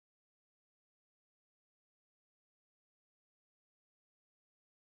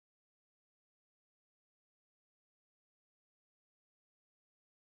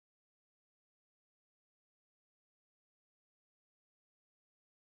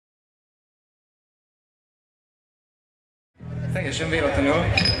Teljesen véletlenül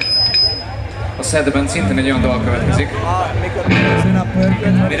a szedben szintén egy olyan dal következik,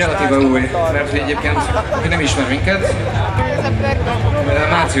 ami relatíve új, mert egyébként aki nem ismer minket,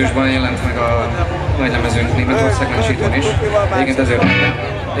 márciusban jelent meg a nagylemezünk Németországban és itthon is, egyébként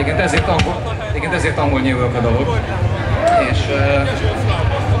ezért angol nyelvűek a dolog, és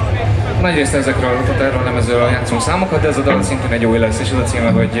nagyrészt ezekről a lemezről játszunk számokat, de ez a dal szintén egy új lesz, és az a címe,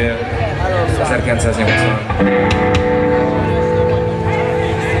 hogy 1980.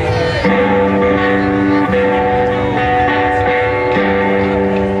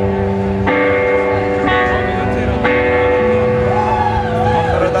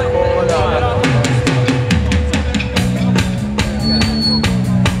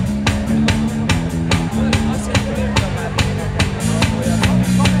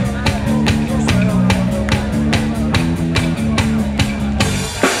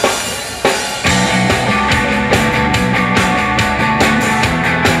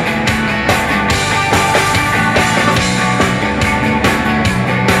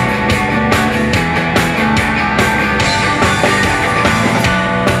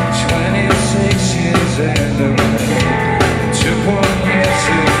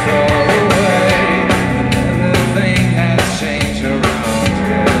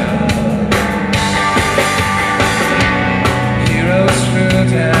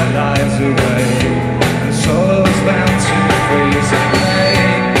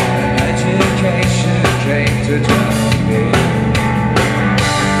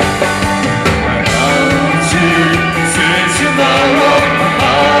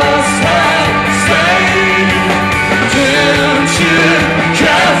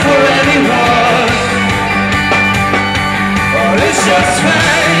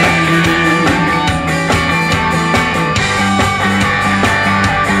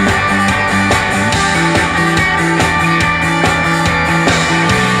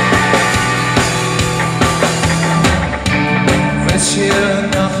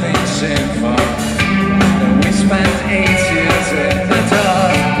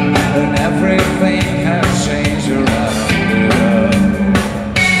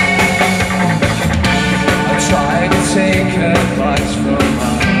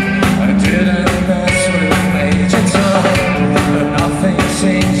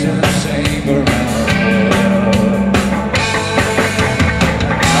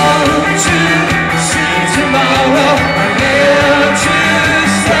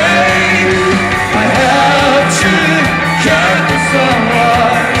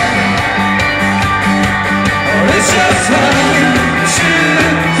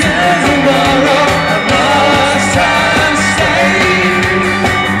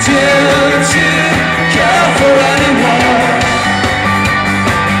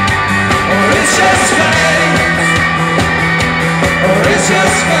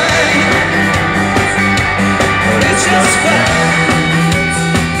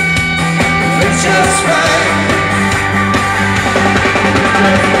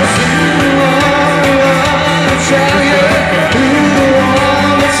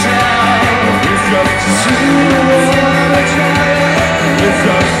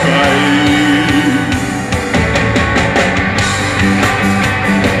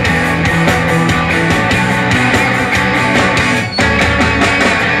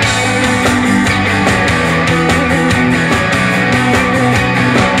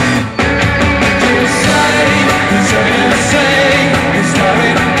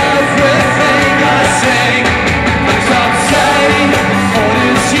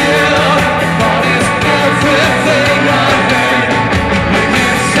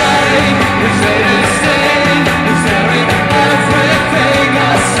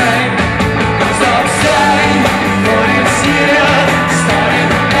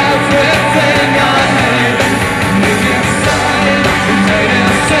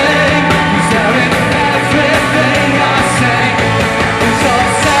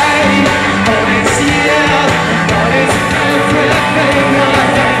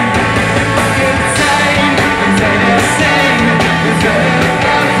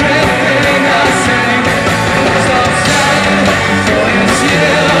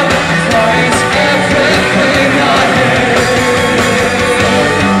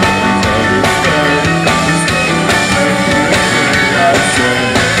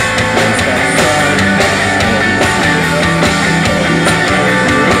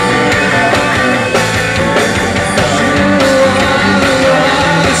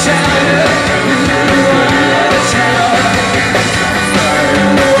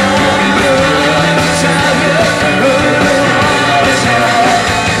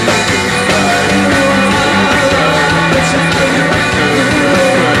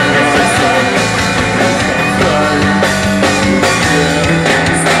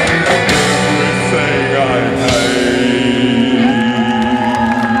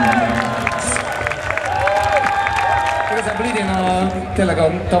 tényleg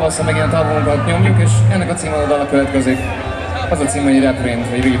a tavasszal megint a albunkat nyomjuk, és ennek a címe a dala következik. Az a címe, hogy refrain,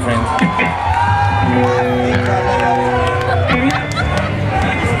 vagy refrain.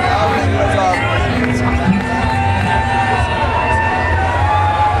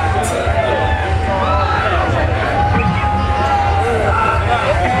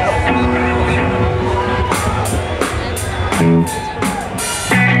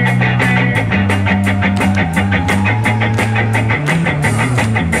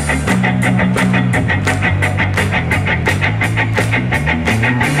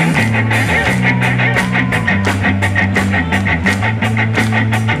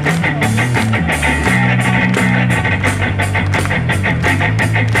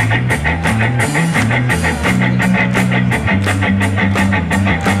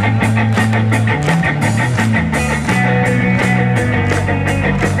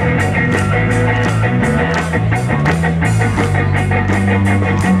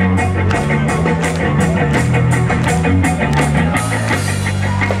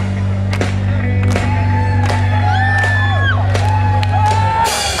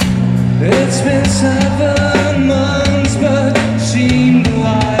 It's been 7 months, but seemed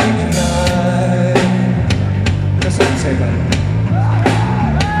like 9. That's what I'm saying.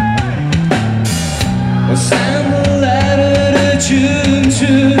 I sent a letter to June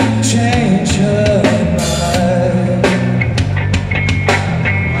to change her mind.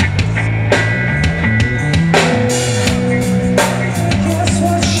 Guess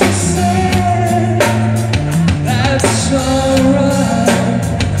what she said? That's alright.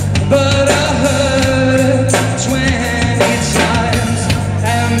 But I heard it 20 times,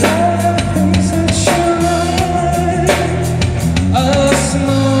 and all the things that you write, a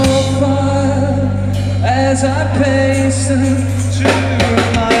small file as I paste them to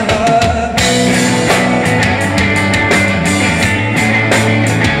my heart.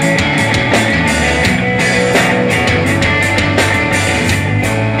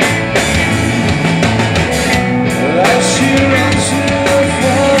 Like she runs to the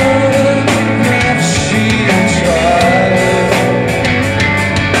photograph she tried.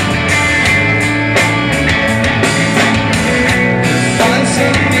 Find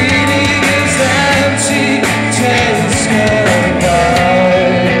some meaning is empty, taste goodbye.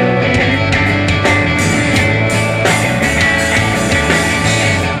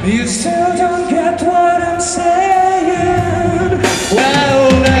 You still don't get what I'm saying. Well,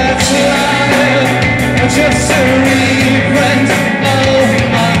 that's life. Just a reprint of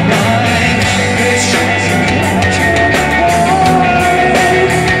my mind. It shows like you're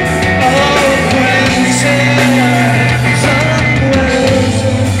printed somewhere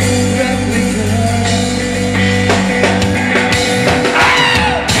to replicate.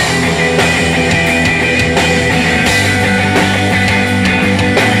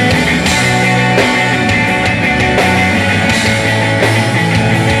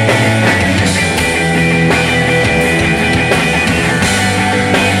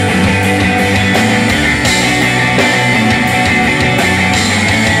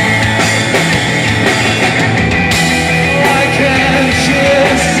 Why can't you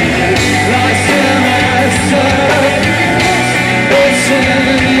see?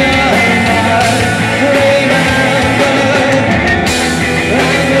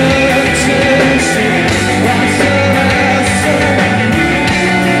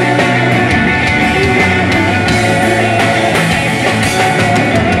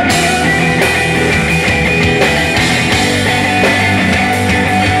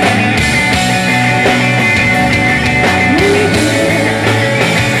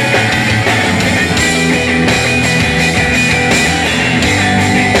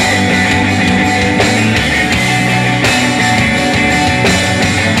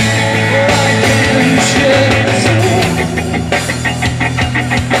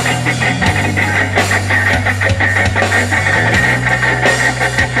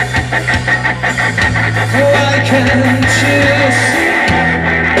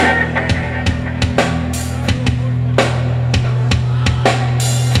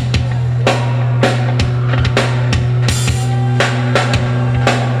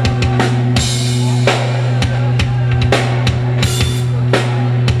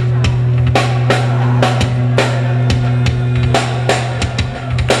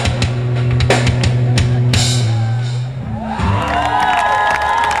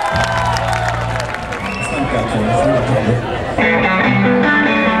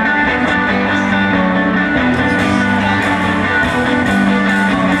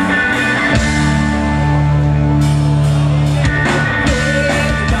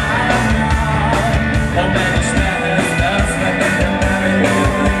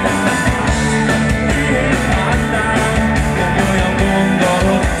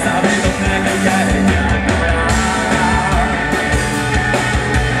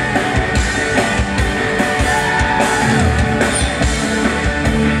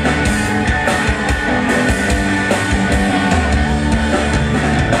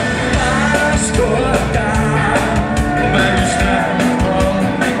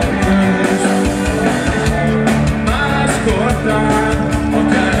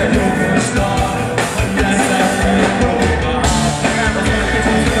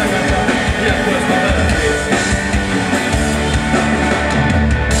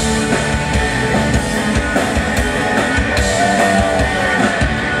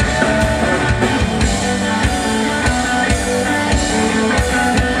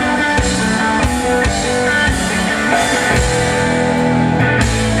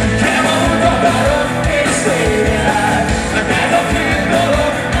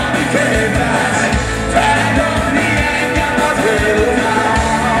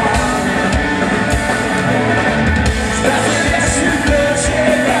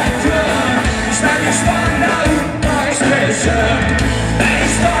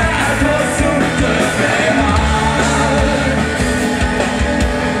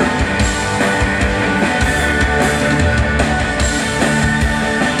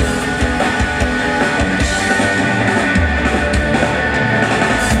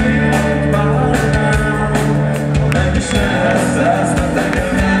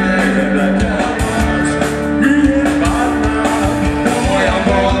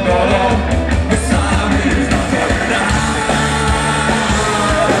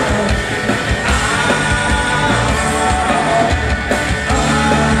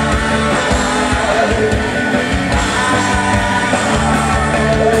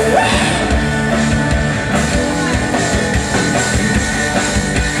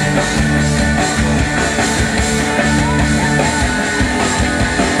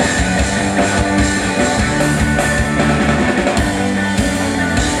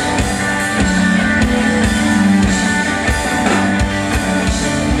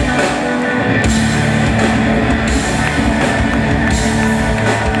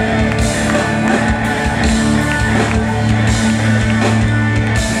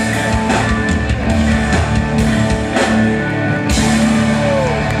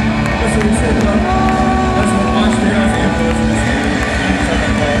 Köszönjük szépen!